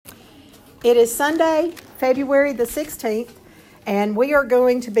It is Sunday, February the 16th, and we are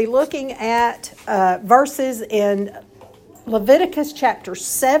going to be looking at verses in Leviticus chapter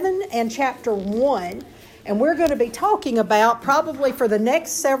 7 and chapter 1, and we're going to be talking about, probably for the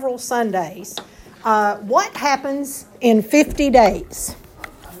next several Sundays, what happens in 50 days.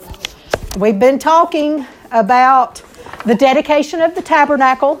 We've been talking about the dedication of the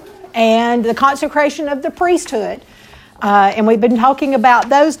tabernacle and the consecration of the priesthood, and we've been talking about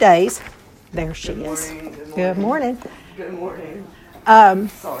those days. There she is. Good morning. Good morning. Sorry,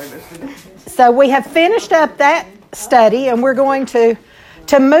 Mr. So we have finished up that study, and we're going to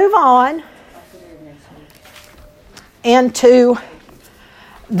move on into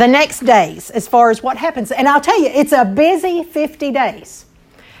the next days as far as what happens. And I'll tell you, it's a busy 50 days.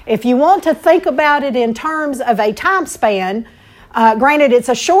 If you want to think about it in terms of a time span, granted it's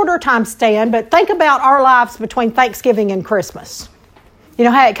a shorter time span, but think about our lives between Thanksgiving and Christmas. You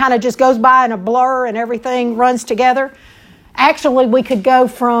know how it kind of just goes by in a blur and everything runs together? Actually, we could go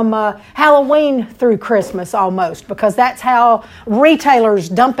from Halloween through Christmas almost, because that's how retailers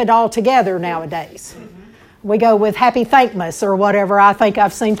dump it all together nowadays. We go with Happy Thankmas or whatever I think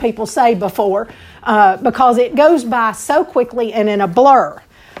I've seen people say before, because it goes by so quickly and in a blur.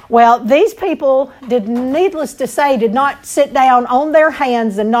 Well, these people, needless to say, did not sit down on their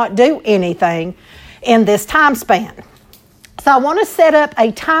hands and not do anything in this time span. So I want to set up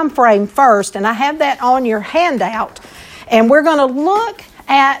a time frame first, and I have that on your handout. And we're going to look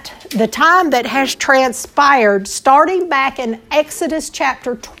at the time that has transpired starting back in Exodus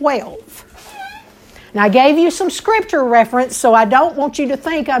chapter 12. Now, I gave you some scripture reference, so I don't want you to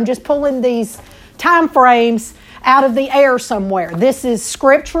think I'm just pulling these time frames out of the air somewhere. This is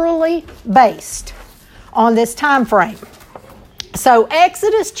scripturally based on this time frame. So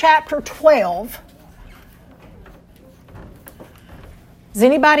Exodus chapter 12. Does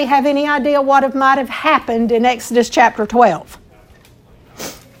anybody have any idea what might have happened in Exodus chapter 12?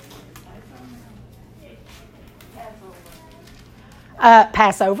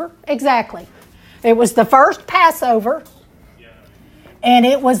 Passover, exactly. It was the first Passover, and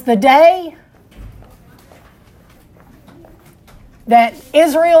it was the day that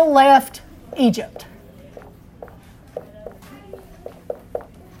Israel left Egypt.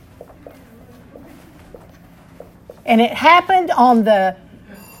 And it happened on the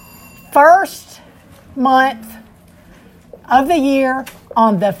first month of the year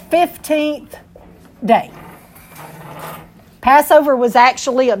on the 15th day. Passover was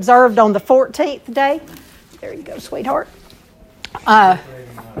actually observed on the 14th day. There you go, sweetheart. Yeah,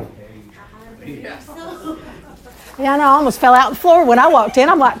 I know, I almost fell out on the floor when I walked in.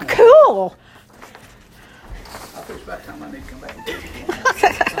 I'm like, cool. I think it's about time I need to come back.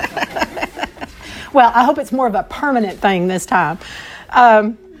 Well, I hope it's more of a permanent thing this time.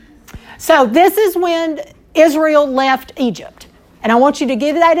 So this is when Israel left Egypt. And I want you to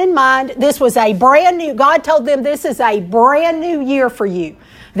keep that in mind. This was a brand new, God told them this is a brand new year for you.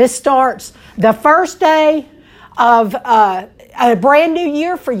 This starts the first day of a brand new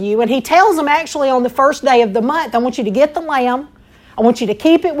year for you. And he tells them actually on the first day of the month, I want you to get the lamb. I want you to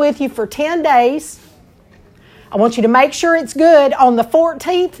keep it with you for 10 days. I want you to make sure it's good. On the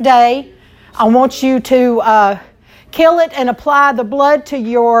 14th day, I want you to kill it and apply the blood to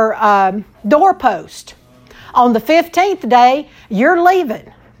your doorpost. On the 15th day, you're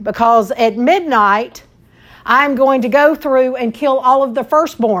leaving, because at midnight, I'm going to go through and kill all of the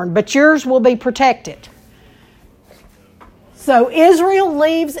firstborn, but yours will be protected. So Israel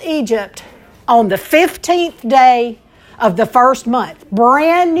leaves Egypt on the 15th day of the first month.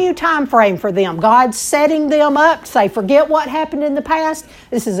 Brand new time frame for them. God's setting them up to say, forget what happened in the past.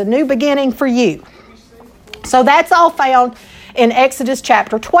 This is a new beginning for you. So that's all found in Exodus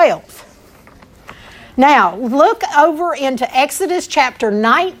chapter 12. Now, look over into Exodus chapter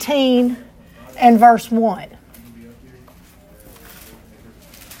 19 and verse 1.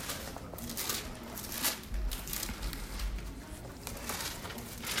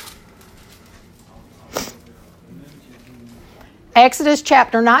 Exodus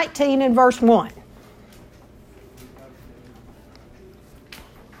chapter 19 and verse 1.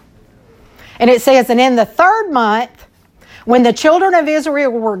 And it says, and in the third month, when the children of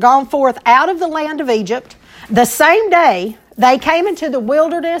Israel were gone forth out of the land of Egypt, the same day they came into the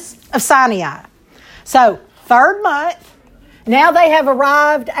wilderness of Sinai. So, third month, now they have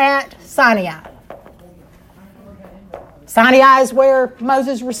arrived at Sinai. Sinai is where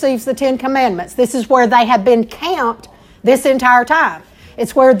Moses receives the 10 Commandments. This is where they have been camped this entire time.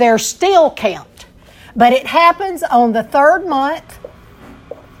 It's where they're still camped. But it happens on the third month.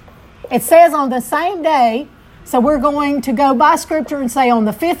 It says on the same day, So we're going to go by Scripture and say on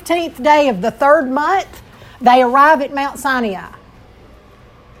the 15th day of the 3rd month, they arrive at Mount Sinai.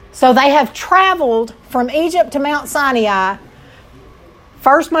 So they have traveled from Egypt to Mount Sinai,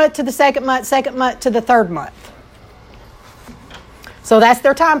 1st month to the 2nd month to the 3rd month. So that's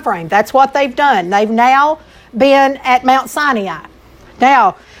their time frame. That's what they've done. They've now been at Mount Sinai.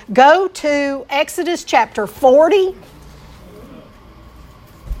 Now, go to Exodus chapter 40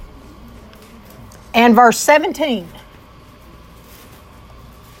 and verse 17.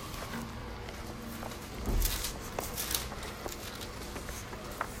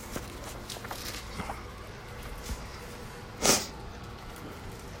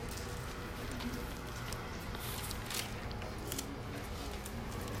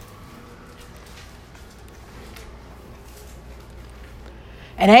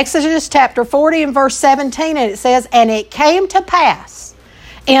 In Exodus chapter 40 and verse 17, and it says, "And it came to pass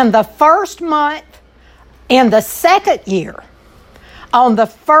in the 1st month, in the 2nd year, on the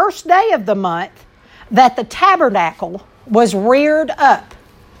 1st day of the month, that the tabernacle was reared up."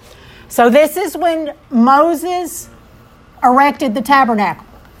 So this is when Moses erected the tabernacle.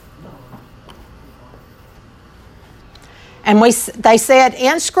 And they said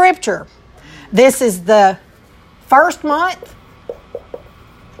in Scripture, this is the 1st month,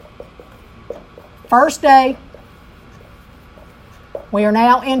 1st day. We are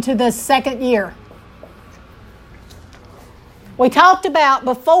now into the 2nd year. We talked about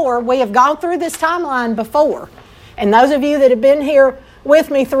before, we have gone through this timeline before. And those of you that have been here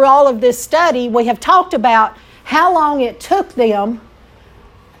with me through all of this study, we have talked about how long it took them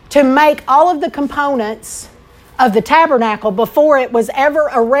to make all of the components of the tabernacle before it was ever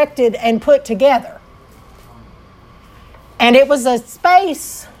erected and put together. And it was a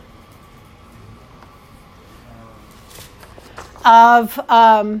space of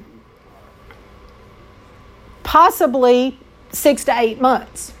possibly 6 to 8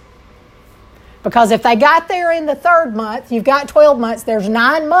 months. Because if they got there in the 3rd month, you've got 12 months, there's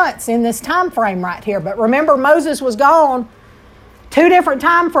 9 months in this time frame right here. But remember, Moses was gone 2 different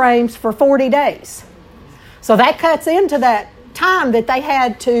time frames for 40 days. So that cuts into that time that they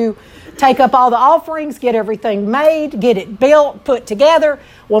had to take up all the offerings, get everything made, get it built, put together.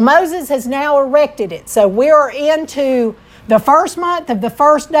 Well, Moses has now erected it. So we're into the 1st month of the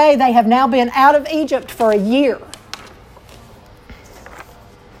 1st day. They have now been out of Egypt for a year.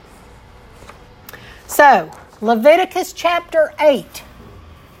 So, Leviticus chapter 8.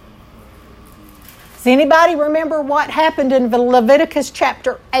 Does anybody remember what happened in Leviticus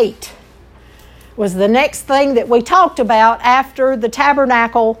chapter 8? It was the next thing that we talked about after the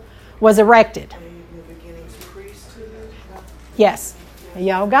tabernacle was erected. Yes,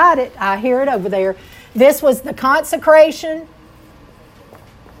 y'all got it. I hear it over there. This was the consecration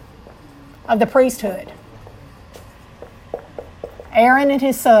of the priesthood. Aaron and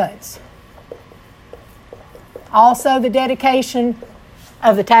his sons. Also the dedication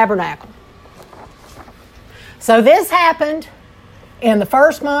of the tabernacle. So this happened in the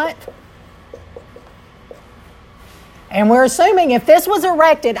 1st month. And we're assuming if this was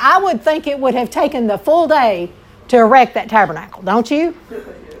erected, I would think it would have taken the full day to erect that tabernacle, don't you?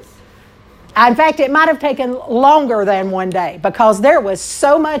 In fact, it might have taken longer than one day because there was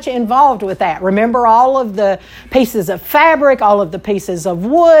so much involved with that. Remember all of the pieces of fabric, all of the pieces of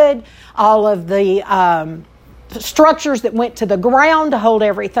wood, all of the structures that went to the ground to hold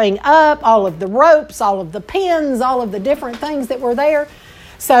everything up, all of the ropes, all of the pins, all of the different things that were there.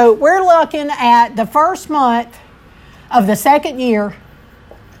 So we're looking at the 1st month of the 2nd year.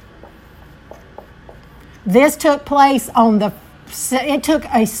 This took place it took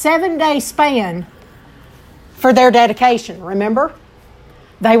a 7-day span for their dedication, remember?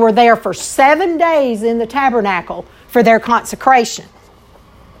 They were there for 7 days in the tabernacle for their consecration.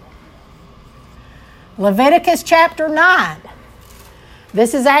 Leviticus chapter 9.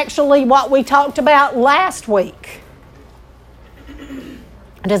 This is actually what we talked about last week.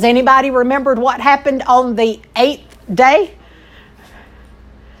 Does anybody remember what happened on the 8th day?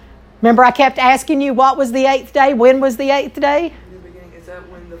 Remember I kept asking you what was the 8th day? When was the 8th day? In the beginning, is that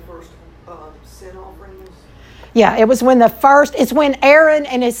when the first sin offering was? Yeah, it's when Aaron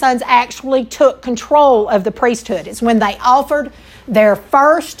and his sons actually took control of the priesthood. It's when they offered their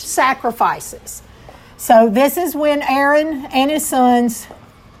first sacrifices. So this is when Aaron and his sons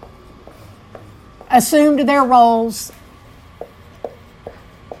assumed their roles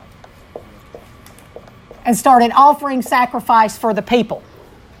and started offering sacrifice for the people.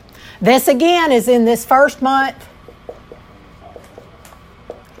 This again is in this 1st month.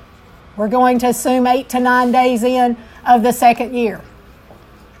 We're going to assume 8 to 9 days in of the 2nd year.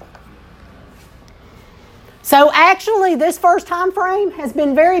 So actually, this first time frame has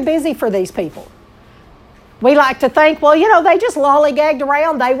been very busy for these people. We like to think, well, they just lollygagged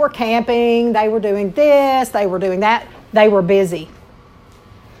around. They were camping. They were doing this. They were doing that. They were busy.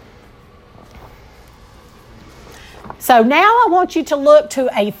 So now I want you to look to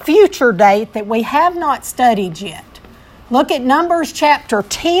a future date that we have not studied yet. Look at Numbers chapter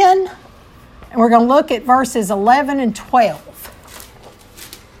 10, and we're going to look at verses 11 and 12.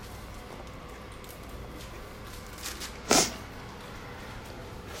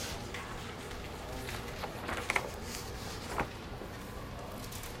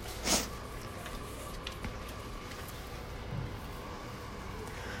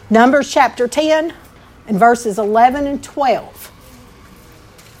 Numbers chapter 10 and verses 11 and 12.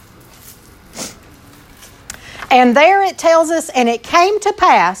 And there it tells us, and it came to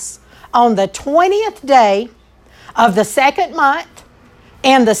pass on the 20th day of the second month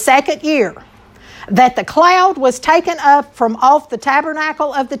in the second year that the cloud was taken up from off the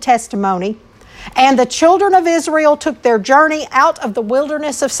tabernacle of the testimony, and the children of Israel took their journey out of the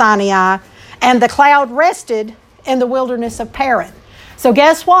wilderness of Sinai, and the cloud rested in the wilderness of Paran. So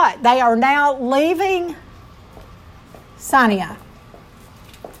guess what? They are now leaving Sinai.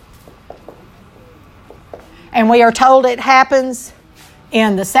 And we are told it happens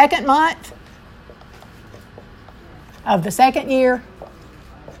in the second month of the second year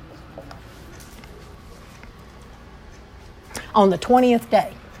on the 20th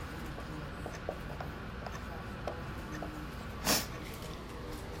day.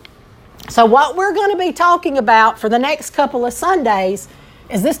 So what we're going to be talking about for the next couple of Sundays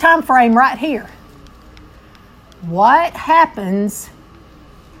is this time frame right here. What happens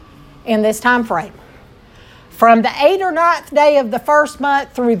in this time frame? From the 8th or 9th day of the first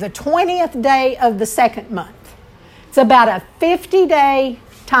month through the 20th day of the second month. It's about a 50-day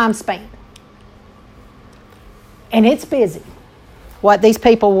time span. And it's busy, what these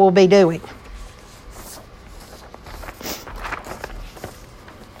people will be doing.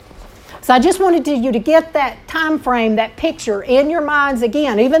 So I just wanted you to get that time frame, that picture in your minds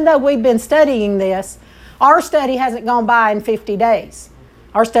again. Even though we've been studying this, our study hasn't gone by in 50 days.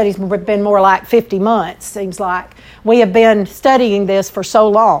 Our study's been more like 50 months, seems like. We have been studying this for so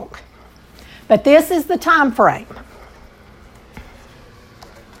long. But this is the time frame.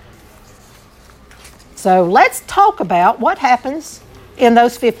 So let's talk about what happens in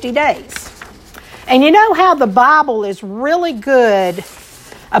those 50 days. And you know how the Bible is really good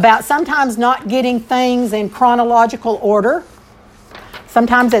about sometimes not getting things in chronological order.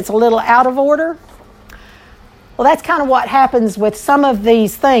 Sometimes it's a little out of order. Well, that's kind of what happens with some of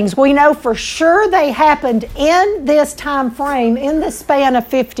these things. We know for sure they happened in this time frame, in the span of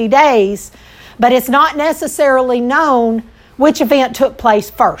 50 days, but it's not necessarily known which event took place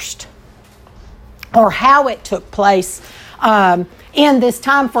first or how it took place in this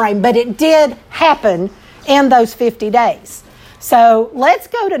time frame, but it did happen in those 50 days. So let's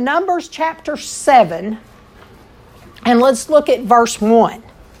go to Numbers chapter 7 and let's look at verse 1.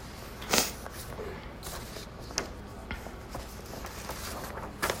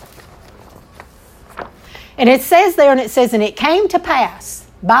 And it says there, and it came to pass.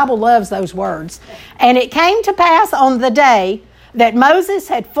 The Bible loves those words. And it came to pass on the day that Moses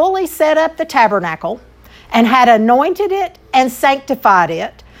had fully set up the tabernacle and had anointed it and sanctified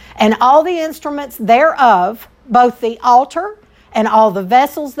it, and all the instruments thereof, both the altar and all the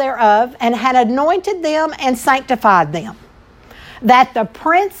vessels thereof, and had anointed them and sanctified them, that the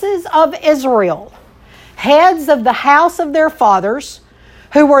princes of Israel, heads of the house of their fathers,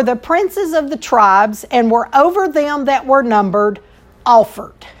 who were the princes of the tribes and were over them that were numbered,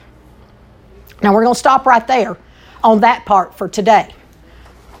 offered. Now we're going to stop right there on that part for today.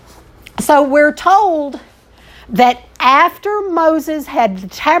 So we're told that after Moses had the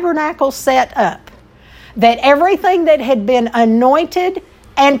tabernacle set up, that everything that had been anointed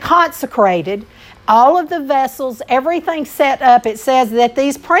and consecrated, all of the vessels, everything set up, it says that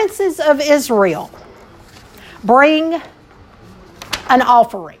these princes of Israel bring an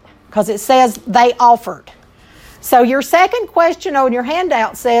offering, because it says they offered. So your second question on your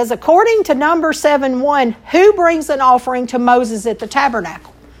handout says, according to Numbers 7:1, who brings an offering to Moses at the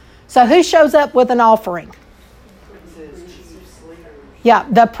tabernacle? So who shows up with an offering? Yeah,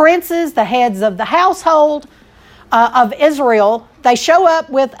 the princes, the heads of the household of Israel, they show up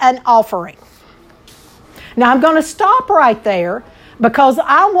with an offering. Now I'm going to stop right there because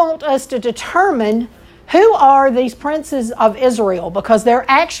I want us to determine who are these princes of Israel, because they're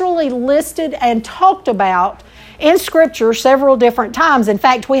actually listed and talked about in Scripture several different times. In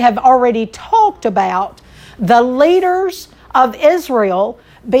fact, we have already talked about the leaders of Israel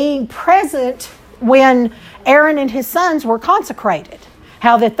being present when Aaron and his sons were consecrated,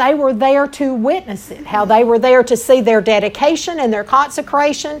 how that they were there to witness it, how they were there to see their dedication and their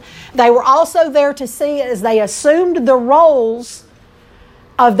consecration. They were also there to see as they assumed the roles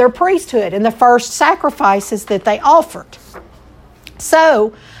of their priesthood and the first sacrifices that they offered.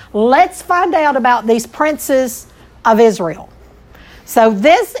 So, let's find out about these princes of Israel. So,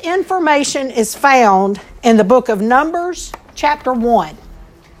 this information is found in the book of Numbers, chapter 1.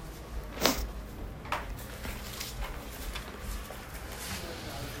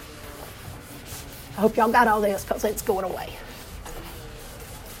 I hope y'all got all this because it's going away.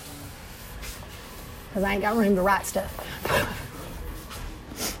 Because I ain't got room to write stuff.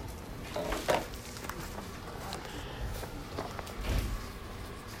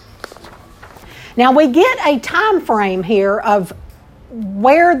 Now we get a time frame here of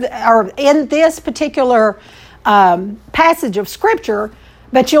where, or in this particular passage of Scripture,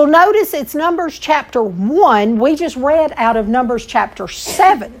 but you'll notice it's Numbers chapter 1. We just read out of Numbers chapter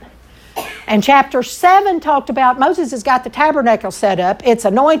 7. And chapter 7 talked about Moses has got the tabernacle set up. It's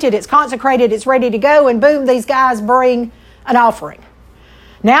anointed, it's consecrated, it's ready to go, and boom, these guys bring an offering.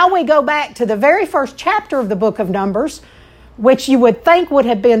 Now we go back to the very first chapter of the book of Numbers, which you would think would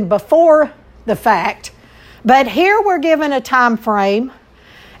have been before the fact. But here we're given a time frame.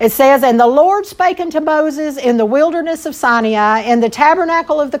 It says, "And the Lord spake unto Moses in the wilderness of Sinai, in the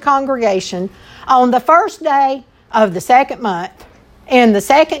tabernacle of the congregation, on the first day of the second month, in the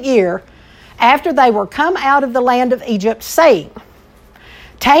second year, after they were come out of the land of Egypt, saying,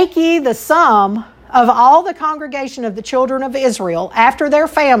 Take ye the sum of all the congregation of the children of Israel after their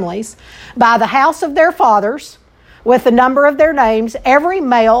families, by the house of their fathers, with the number of their names, every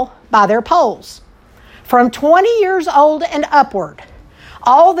male by their polls, from 20 years old and upward,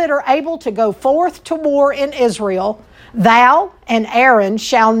 all that are able to go forth to war in Israel, thou and Aaron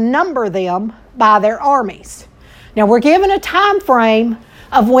shall number them by their armies." Now we're given a time frame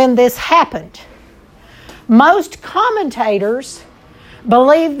of when this happened. Most commentators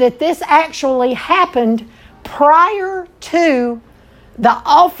believe that this actually happened prior to the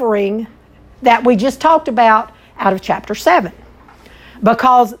offering that we just talked about out of chapter 7.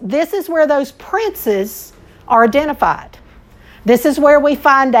 Because this is where those princes are identified. This is where we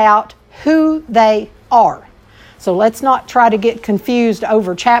find out who they are. So let's not try to get confused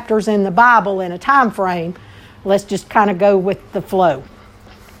over chapters in the Bible in a time frame. Let's just kind of go with the flow.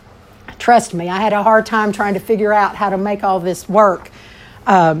 Trust me, I had a hard time trying to figure out how to make all this work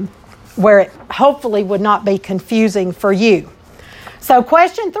where it hopefully would not be confusing for you. So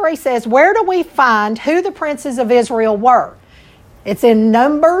question 3 says, where do we find who the princes of Israel were? It's in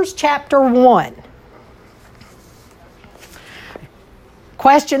Numbers chapter 1.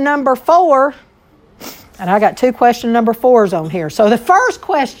 Question number 4, and I got 2 question number 4s on here. So the first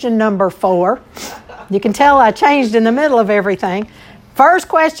question number 4, you can tell I changed in the middle of everything. First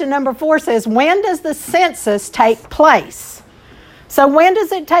question number 4 says, when does the census take place? So when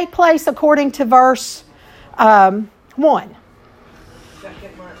does it take place according to verse 1?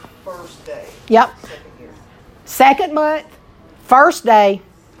 Second month, first day. Yep. Second year. Second month, first day,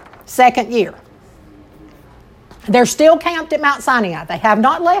 second year. They're still camped at Mount Sinai. They have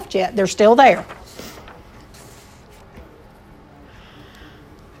not left yet. They're still there.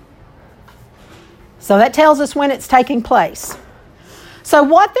 So that tells us when it's taking place. So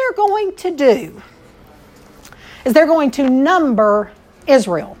what they're going to do is they're going to number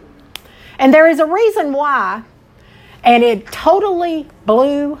Israel. And there is a reason why, and it totally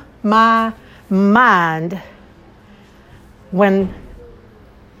blew my mind when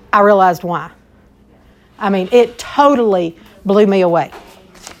I realized why. I mean, it totally blew me away.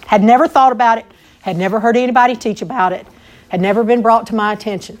 Had never thought about it, had never heard anybody teach about it, had never been brought to my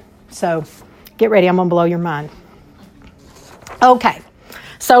attention. So get ready, I'm going to blow your mind. Okay,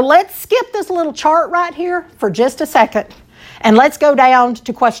 so let's skip this little chart right here for just a second, and let's go down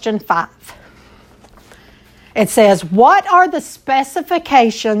to question 5. It says, what are the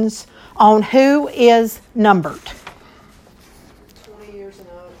specifications on who is numbered? 20 years and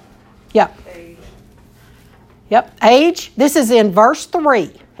up. Yep. Age. Yep, age. This is in verse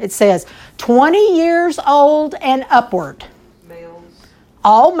 3. It says 20 years old and upward. Males.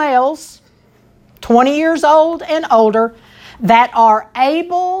 All males, 20 years old and older, that are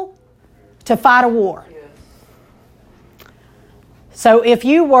able to fight a war. Yes. So if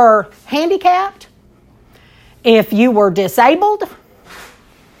you were handicapped, if you were disabled,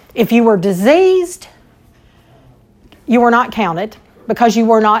 if you were diseased, you were not counted because you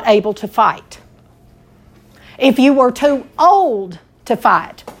were not able to fight. If you were too old to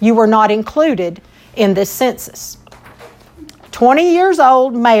fight, you were not included in this census. 20 years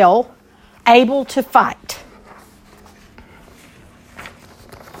old, male, able to fight.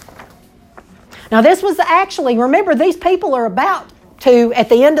 Now this was actually, remember, these people are about to, at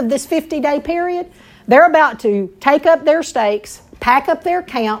the end of this 50-day period, they're about to take up their stakes, pack up their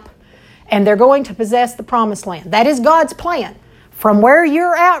camp, and they're going to possess the promised land. That is God's plan. From where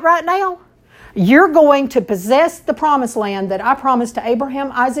you're at right now, you're going to possess the promised land that I promised to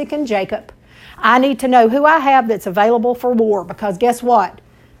Abraham, Isaac, and Jacob. I need to know who I have that's available for war, because guess what?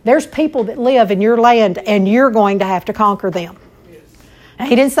 There's people that live in your land, and you're going to have to conquer them. Now,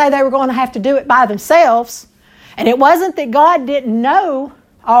 he didn't say they were going to have to do it by themselves. And it wasn't that God didn't know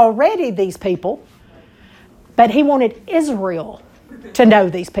already these people, but he wanted Israel to know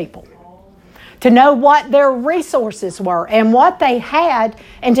these people, to know what their resources were and what they had,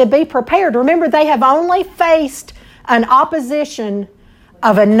 and to be prepared. Remember, they have only faced an opposition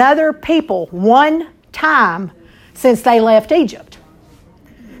of another people one time since they left Egypt.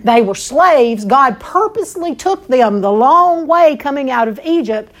 They were slaves. God purposely took them the long way coming out of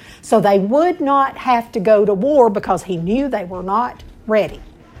Egypt so they would not have to go to war, because he knew they were not ready,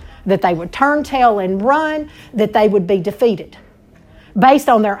 that they would turn tail and run, that they would be defeated based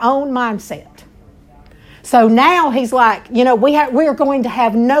on their own mindset. So now he's like, we are going to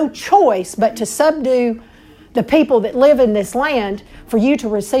have no choice but to subdue the people that live in this land for you to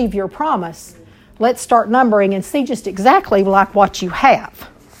receive your promise. Let's start numbering and see just exactly like what you have.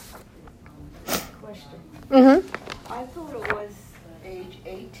 Mm-hmm. I thought it was age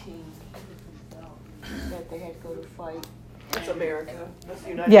 18 that they had to go to fight. That's America. That's the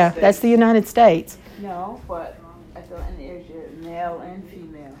United States. That's the United States. No, but I thought in Asia, male and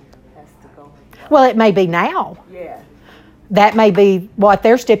female has to go. Well, it may be now. Yeah. That may be what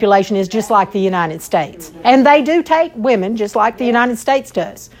their stipulation is, just like the United States. And they do take women just like the United States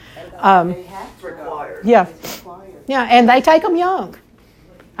does. They have to Required. Yeah. It's required. Yeah, and they take them young.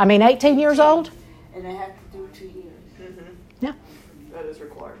 18 years old. And they have to do 2 years. Mm-hmm. Yeah. That is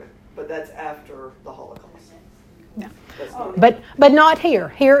requirement. But that's after the Holocaust. Yeah. That's not But not here.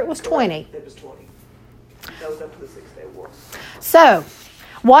 Here it was 20. It was 20. That was after the 6-day war. So,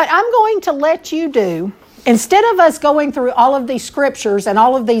 what I'm going to let you do, instead of us going through all of these scriptures and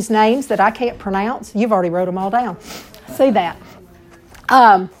all of these names that I can't pronounce, you've already wrote them all down. See that?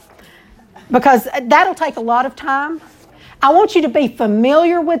 Because that'll take a lot of time. I want you to be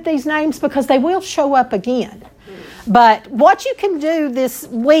familiar with these names because they will show up again. But what you can do this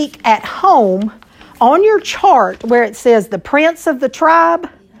week at home, on your chart where it says the prince of the tribe,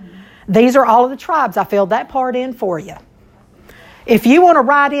 these are all of the tribes. I filled that part in for you. If you want to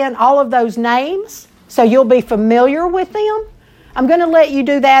write in all of those names so you'll be familiar with them, I'm going to let you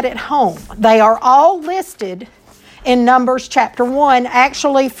do that at home. They are all listed in Numbers chapter 1,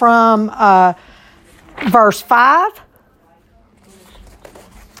 actually from verse 5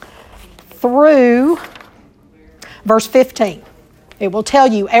 through verse 15. It will tell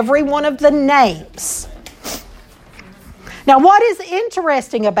you every one of the names. Now, what is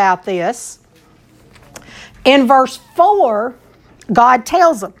interesting about this, in verse 4, God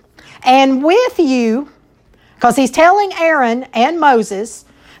tells them, and with you, because he's telling Aaron and Moses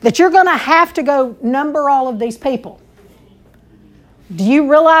that you're going to have to go number all of these people. Do you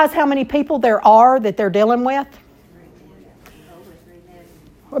realize how many people there are that they're dealing with?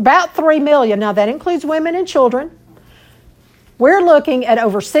 About 3 million. Now, that includes women and children. We're looking at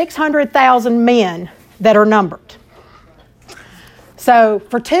over 600,000 men that are numbered. So,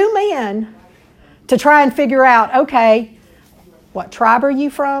 for 2 men to try and figure out, okay, what tribe are you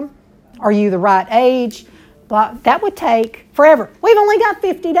from? Are you the right age? That would take forever. We've only got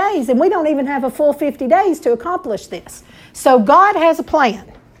 50 days, and we don't even have a full 50 days to accomplish this. So God has a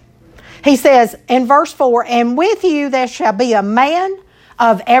plan. He says in verse 4, and with you there shall be a man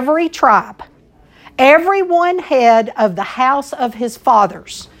of every tribe, every one head of the house of his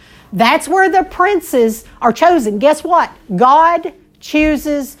fathers. That's where the princes are chosen. Guess what? God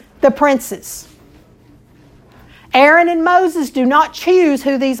chooses the princes. Aaron and Moses do not choose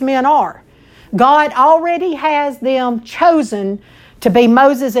who these men are. God already has them chosen to be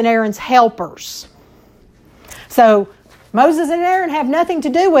Moses and Aaron's helpers. So Moses and Aaron have nothing to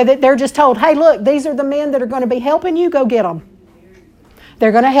do with it. They're just told, hey, look, these are the men that are going to be helping you. Go get them.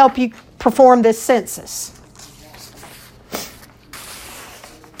 They're going to help you perform this census.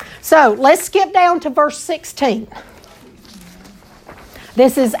 So let's skip down to verse 16.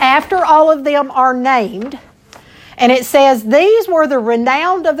 This is after all of them are named. And it says, these were the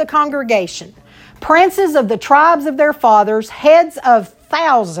renowned of the congregation, princes of the tribes of their fathers, heads of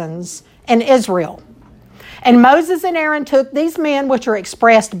thousands in Israel. And Moses and Aaron took these men, which are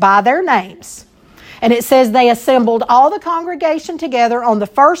expressed by their names. And it says they assembled all the congregation together on the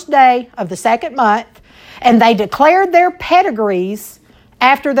first day of the second month, and they declared their pedigrees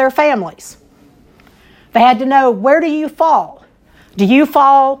after their families. They had to know, where do you fall? Do you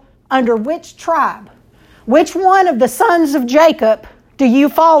fall under which tribe? Which one of the sons of Jacob do you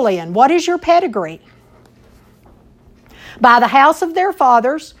fall in? What is your pedigree? By the house of their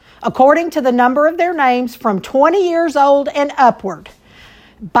fathers, according to the number of their names, from 20 years old and upward,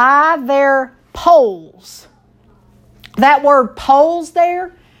 by their polls. That word polls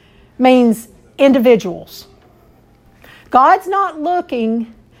there means individuals. God's not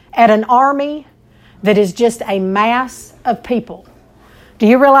looking at an army that is just a mass of people. Do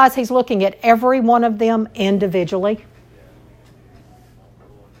you realize He's looking at every one of them individually?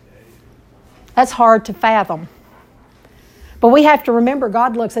 That's hard to fathom. But we have to remember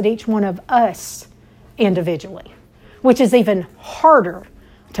God looks at each one of us individually, which is even harder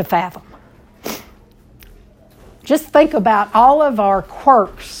to fathom. Just think about all of our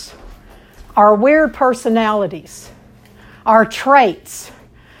quirks, our weird personalities, our traits,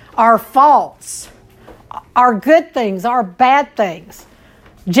 our faults, our good things, our bad things.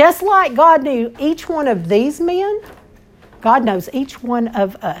 Just like God knew each one of these men, God knows each one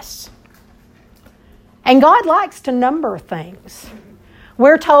of us. And God likes to number things.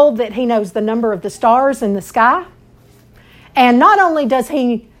 We're told that He knows the number of the stars in the sky. And not only does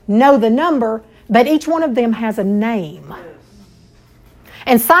He know the number, but each one of them has a name.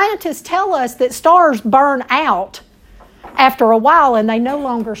 And scientists tell us that stars burn out after a while and they no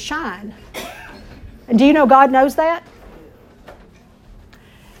longer shine. And do you know God knows that?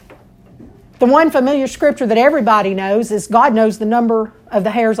 The one familiar scripture that everybody knows is God knows the number of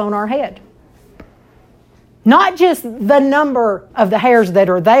the hairs on our head. Not just the number of the hairs that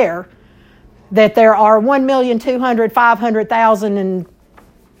are there, that there are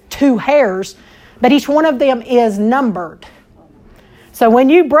 1,200,500,002 hairs, but each one of them is numbered. So when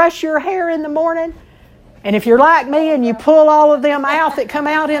you brush your hair in the morning, and if you're like me and you pull all of them out that come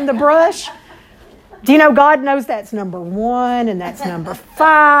out in the brush, do you know God knows that's number 1, and that's number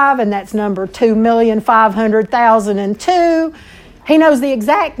 5, and that's number 2,500,002. He knows the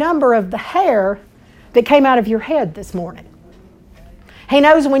exact number of the hair that came out of your head this morning. He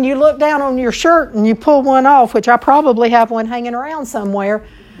knows when you look down on your shirt and you pull one off, which I probably have one hanging around somewhere,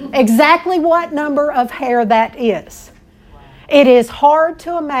 exactly what number of hair that is. It is hard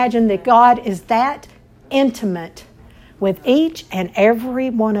to imagine that God is that intimate with each and every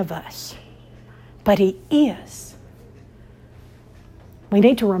one of us. But He is. We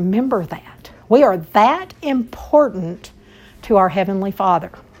need to remember that. We are that important to our Heavenly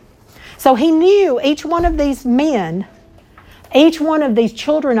Father. So He knew each one of these men, each one of these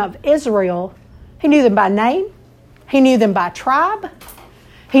children of Israel. He knew them by name. He knew them by tribe.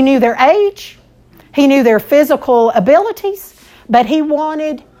 He knew their age. He knew their physical abilities. But He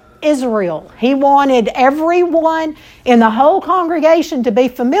wanted Israel. He wanted everyone in the whole congregation to be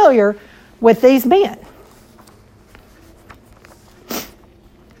familiar with these men.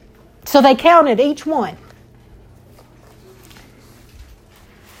 So they counted each one.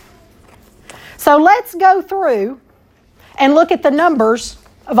 So let's go through and look at the numbers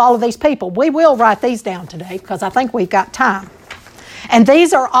of all of these people. We will write these down today because I think we've got time. And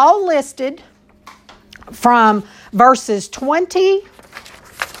these are all listed from verses 20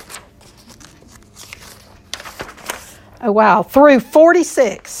 through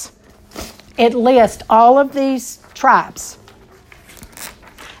 46. It lists all of these tribes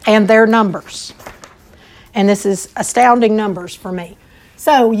and their numbers. And this is astounding numbers for me.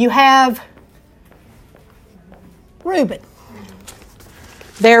 So you have Reuben.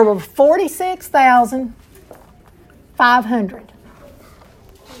 There were 46,500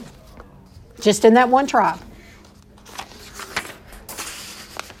 just in that one tribe.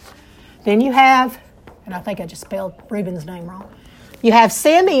 Then you have, and I think I just spelled Reuben's name wrong. You have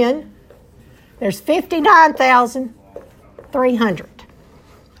Simeon. There's 59,300.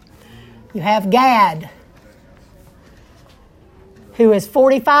 You have Gad, who is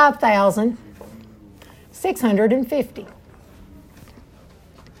 45,650.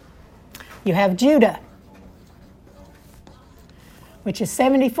 You have Judah, which is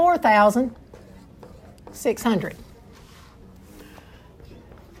 74,600.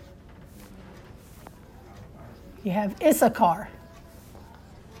 You have Issachar.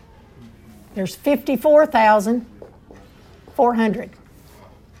 There's 54,400.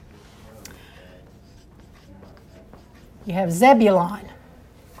 You have Zebulon.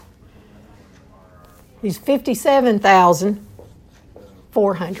 He's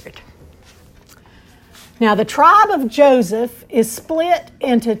 57,400. Now the tribe of Joseph is split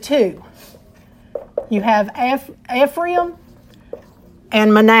into two. You have Ephraim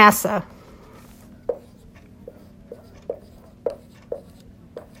and Manasseh.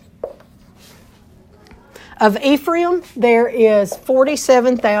 Of Ephraim, there is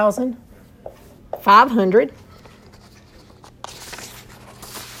 47,500.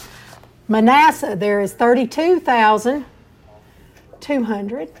 Manasseh, there is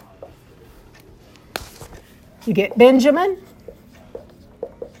 32,200. You get Benjamin.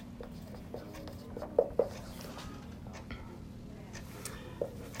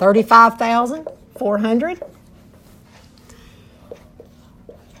 $35,400.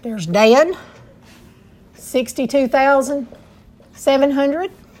 There's Dan,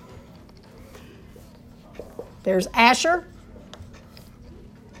 62,700. There's Asher,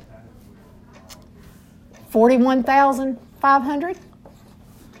 41,500.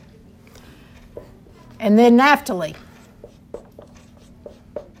 And then Naphtali,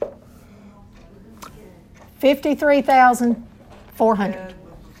 53,400. Gad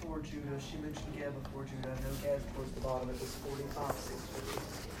before Judah. She mentioned Gad before Judah. I know Gad towards the bottom. It was 45,650.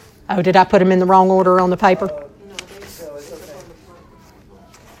 Oh, did I put them in the wrong order on the paper? No, so it's okay.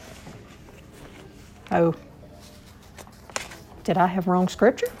 Oh. Did I have wrong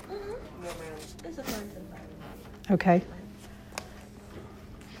scripture? No, ma'am. It's a fun thing. Okay.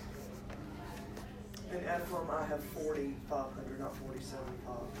 In Ephraim, I have 4,500, not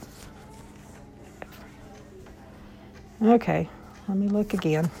 47,500. Okay. Let me look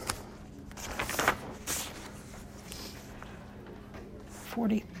again.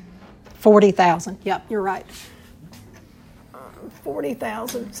 40,000. Yep, you're right.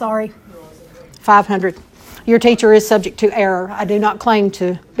 40,000. Sorry. 500. Your teacher is subject to error. I do not claim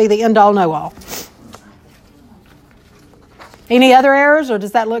to be the end-all, know-all. Any other errors, or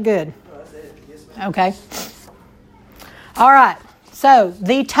does that look good? No, that's it. Yes, ma'am. Okay. All right. So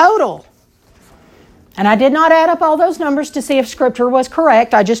the total, and I did not add up all those numbers to see if Scripture was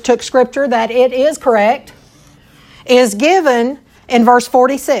correct. I just took Scripture that it is correct, is given in verse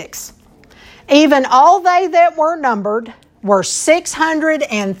 46. Even all they that were numbered were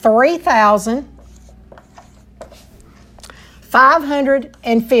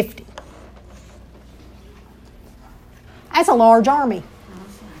 603,550. That's a large army.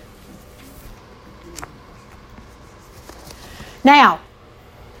 Now,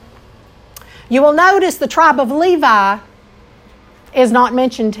 you will notice the tribe of Levi is not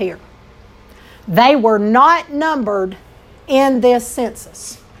mentioned here. They were not numbered in this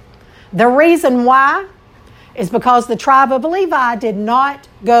census. The reason why is because the tribe of Levi did not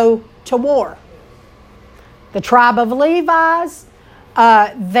go to war. The tribe of Levi's,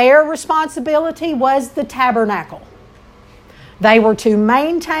 their responsibility was the tabernacle. They were to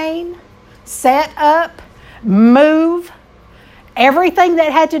maintain, set up, move, everything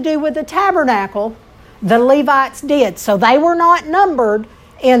that had to do with the tabernacle, the Levites did. So they were not numbered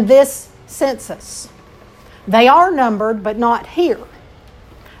in this census. They are numbered, but not here.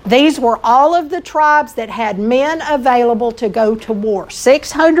 These were all of the tribes that had men available to go to war.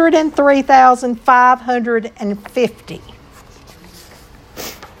 603,550.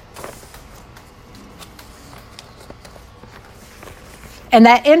 And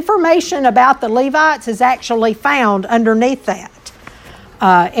that information about the Levites is actually found underneath that.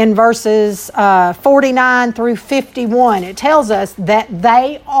 In verses 49 through 51, it tells us that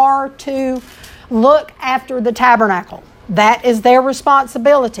they are to look after the tabernacle. That is their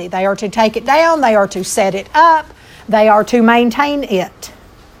responsibility. They are to take it down. They are to set it up. They are to maintain it.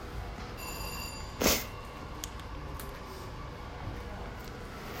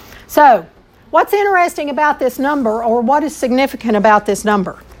 So, what's interesting about this number, or what is significant about this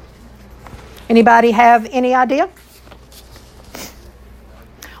number? Anybody have any idea?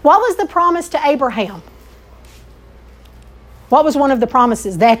 What was the promise to Abraham? What was one of the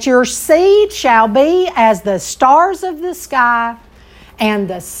promises? That your seed shall be as the stars of the sky and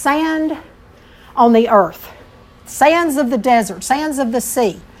the sand on the earth. Sands of the desert, sands of the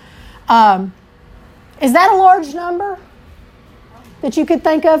sea. Is that a large number that you could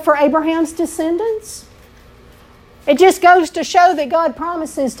think of for Abraham's descendants? It just goes to show that God's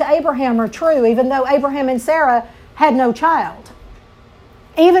promises to Abraham are true, even though Abraham and Sarah had no child.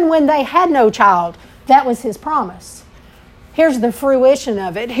 Even when they had no child, that was his promise. Here's the fruition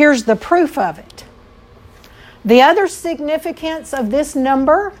of it. Here's the proof of it. The other significance of this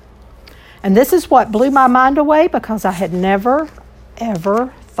number, and this is what blew my mind away because I had never,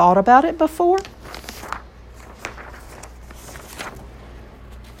 ever thought about it before.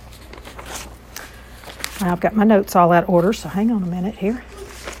 I've got my notes all out of order, so hang on a minute here.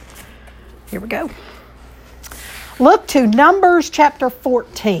 Here we go. Look to Numbers chapter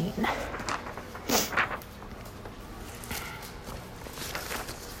 14.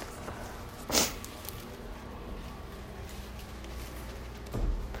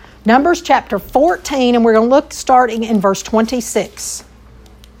 Numbers chapter 14, and we're going to look starting in verse 26.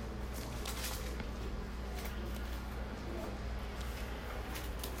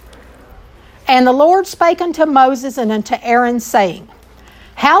 And the Lord spake unto Moses and unto Aaron, saying,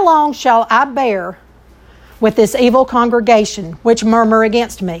 How long shall I bear with this evil congregation, which murmur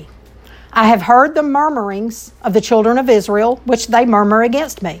against me? I have heard the murmurings of the children of Israel, which they murmur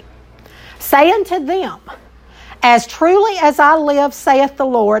against me. Say unto them, As truly as I live, saith the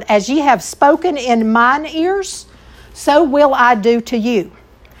Lord, as ye have spoken in mine ears, so will I do to you.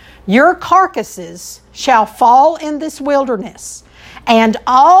 Your carcasses shall fall in this wilderness, and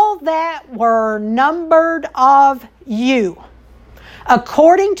all that were numbered of you,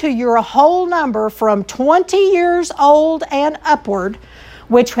 according to your whole number from 20 years old and upward,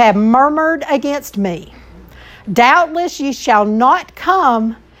 which have murmured against me. Doubtless ye shall not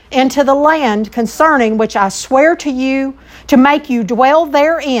come into the land concerning which I swear to you to make you dwell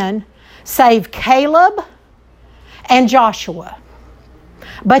therein, save Caleb and Joshua.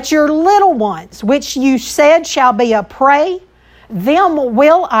 But your little ones, which you said shall be a prey, them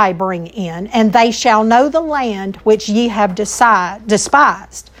will I bring in, and they shall know the land which ye have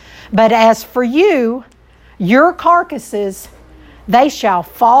despised. But as for you, your carcasses, they shall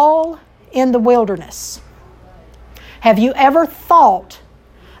fall in the wilderness. Have you ever thought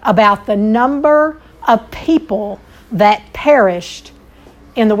about the number of people that perished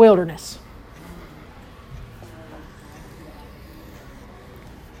in the wilderness?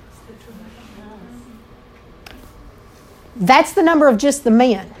 That's the number of just the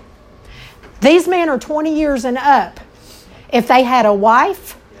men. These men are 20 years and up. If they had a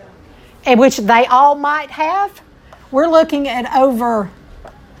wife, which they all might have, we're looking at over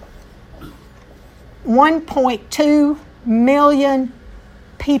 1.2 million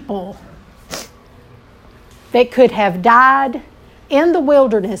people that could have died in the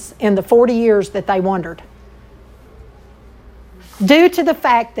wilderness in the 40 years that they wandered, due to the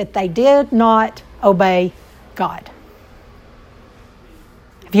fact that they did not obey God.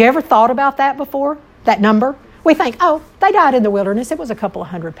 Have you ever thought about that before? That number? We think, oh, they died in the wilderness. It was a couple of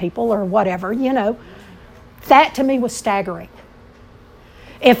hundred people or whatever, you know. That to me was staggering.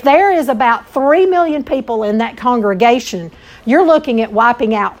 If there is about 3 million people in that congregation, you're looking at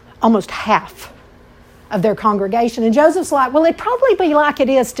wiping out almost half of their congregation. And Joseph's like, well, it'd probably be like it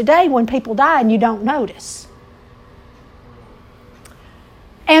is today when people die and you don't notice.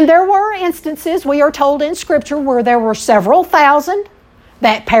 And there were instances, we are told in Scripture, where there were several thousand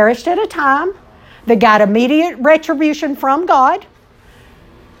that perished at a time, that got immediate retribution from God.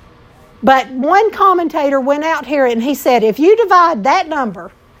 But one commentator went out here and he said, if you divide that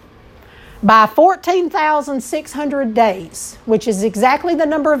number by 14,600 days, which is exactly the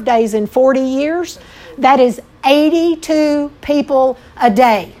number of days in 40 years, that is 82 people a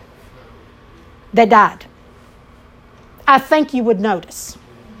day that died. I think you would notice.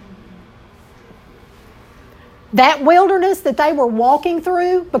 That wilderness that they were walking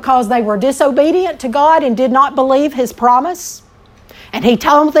through because they were disobedient to God and did not believe His promise, and He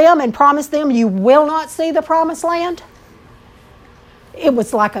told them and promised them, you will not see the promised land. It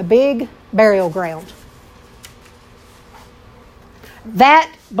was like a big burial ground.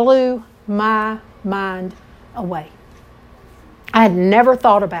 That blew my mind away. I had never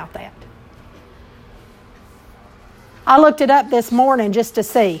thought about that. I looked it up this morning just to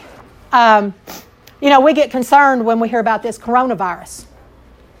see. You know, we get concerned when we hear about this coronavirus.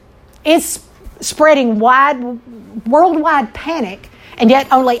 It's spreading worldwide panic, and yet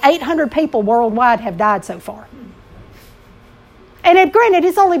only 800 people worldwide have died so far. And granted,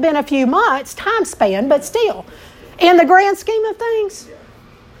 it's only been a few months, time span, but still, in the grand scheme of things,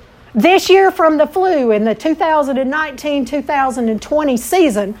 this year from the flu in the 2019-2020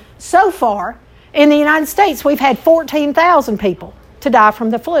 season, so far, in the United States, we've had 14,000 people to die from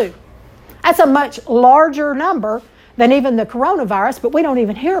the flu. That's a much larger number than even the coronavirus, but we don't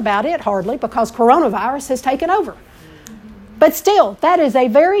even hear about it hardly because coronavirus has taken over. But still, that is a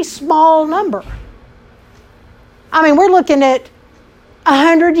very small number. I mean, we're looking at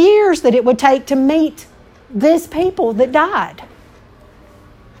 100 years that it would take to meet this people that died.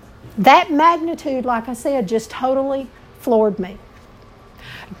 That magnitude, like I said, just totally floored me.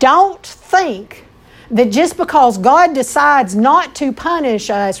 Don't think that just because God decides not to punish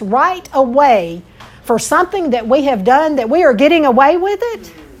us right away for something that we have done, that we are getting away with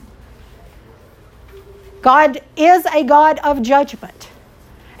it. God is a God of judgment.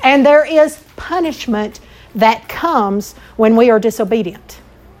 And there is punishment that comes when we are disobedient.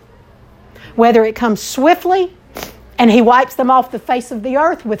 Whether it comes swiftly and He wipes them off the face of the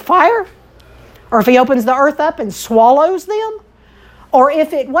earth with fire, or if He opens the earth up and swallows them, or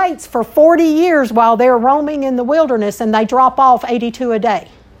if it waits for 40 years while they're roaming in the wilderness and they drop off 82 a day.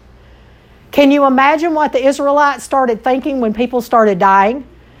 Can you imagine what the Israelites started thinking when people started dying?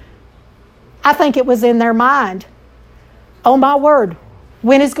 I think it was in their mind, oh my word,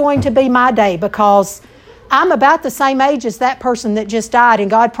 when is going to be my day? Because I'm about the same age as that person that just died, and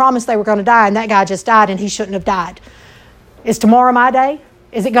God promised they were going to die, and that guy just died and he shouldn't have died. Is tomorrow my day?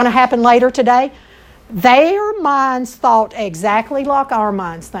 Is it going to happen later today? Their minds thought exactly like our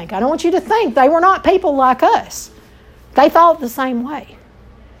minds think. I don't want you to think they were not people like us. They thought the same way.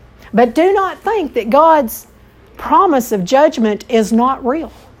 But do not think that God's promise of judgment is not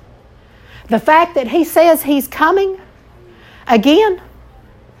real. The fact that He says He's coming again,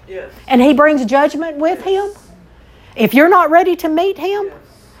 Yes. and He brings judgment with Him, if you're not ready to meet Him, Yes.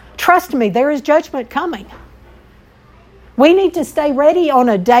 trust me, there is judgment coming. We need to stay ready on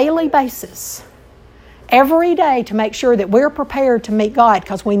a daily basis, every day, to make sure that we're prepared to meet God,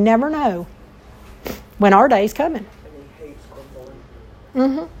 because we never know when our day's coming. And He hates grumbling.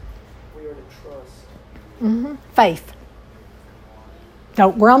 Mm-hmm. We are to trust. Mm-hmm. Faith.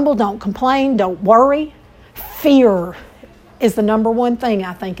 Don't grumble, don't complain, don't worry. Fear is the number one thing,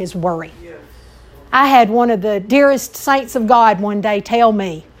 I think, is worry. Yes. I had one of the dearest saints of God one day tell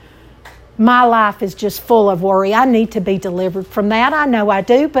me, my life is just full of worry. I need to be delivered from that. I know I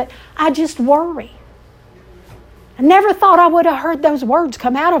do, but I just worry. I never thought I would have heard those words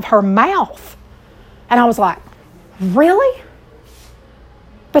come out of her mouth. And I was like, really?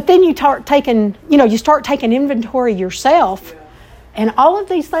 But then you start taking inventory yourself, and all of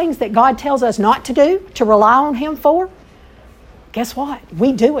these things that God tells us not to do, to rely on Him for, guess what?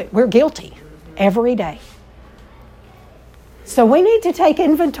 We do it. We're guilty every day. So we need to take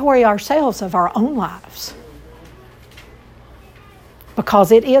inventory ourselves of our own lives,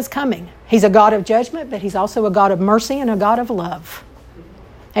 because it is coming. He's a God of judgment, but He's also a God of mercy and a God of love.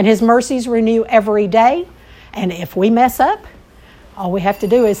 And His mercies renew every day. And if we mess up, all we have to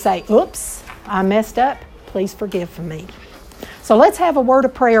do is say, oops, I messed up. Please forgive me. So let's have a word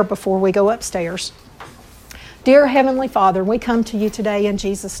of prayer before we go upstairs. Dear Heavenly Father, we come to You today in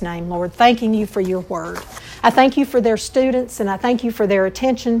Jesus' name, Lord, thanking You for Your word. I thank You for their students, and I thank You for their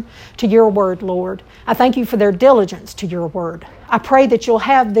attention to Your word, Lord. I thank You for their diligence to Your word. I pray that You'll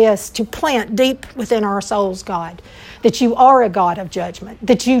have this to plant deep within our souls, God, that You are a God of judgment,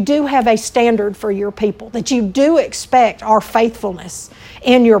 that You do have a standard for Your people, that You do expect our faithfulness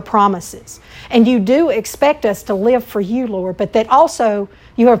in Your promises, and You do expect us to live for You, Lord, but that also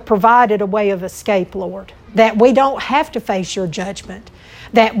You have provided a way of escape, Lord, that we don't have to face Your judgment,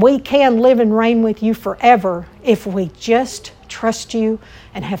 that we can live and reign with You forever if we just trust You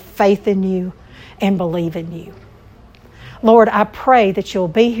and have faith in You and believe in You. Lord, I pray that You'll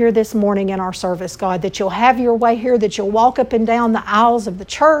be here this morning in our service, God, that You'll have Your way here, that You'll walk up and down the aisles of the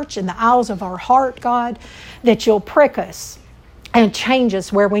church and the aisles of our heart, God, that You'll prick us and change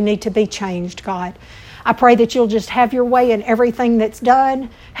us where we need to be changed, God. I pray that You'll just have Your way in everything that's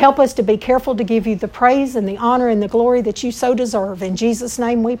done. Help us to be careful to give You the praise and the honor and the glory that You so deserve. In Jesus'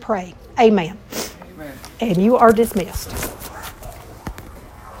 name we pray. Amen. Amen. And you are dismissed.